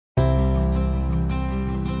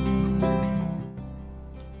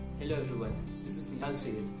Nihal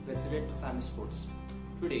Sayyed, President of Amity Sports.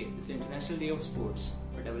 Today is the International Day of Sports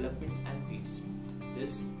for Development and Peace.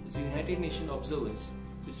 This is the United Nations observance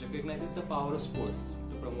which recognizes the power of sport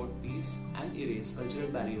to promote peace and erase cultural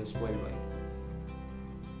barriers worldwide.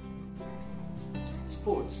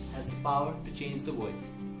 Sports has the power to change the world.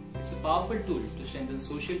 It's a powerful tool to strengthen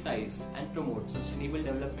social ties and promote sustainable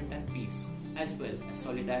development and peace, as well as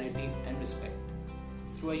solidarity and respect.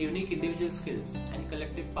 Through our unique individual skills and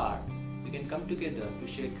collective power, we can come together to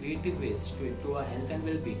share creative ways to improve our health and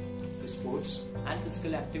well-being through sports and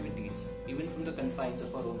physical activities, even from the confines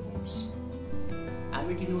of our own homes.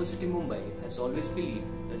 Amity University, Mumbai has always believed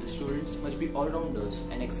that the students must be all-rounders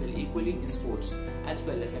and excel equally in sports as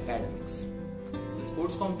well as academics. The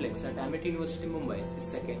sports complex at Amity University, Mumbai is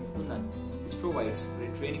second to none, which provides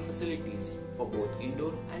great training facilities for both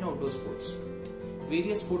indoor and outdoor sports.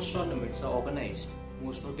 Various sports tournaments are organized,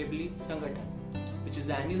 most notably Sangathan, which is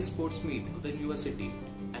the annual sports meet of the university,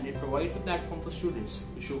 and it provides a platform for students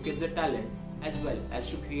to showcase their talent as well as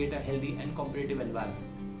to create a healthy and competitive environment.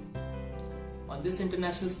 On this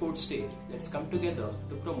International Sports Day, let's come together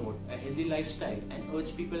to promote a healthy lifestyle and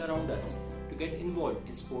urge people around us to get involved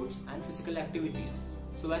in sports and physical activities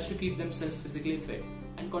so as to keep themselves physically fit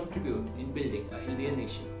and contribute in building a healthier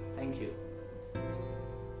nation. Thank you.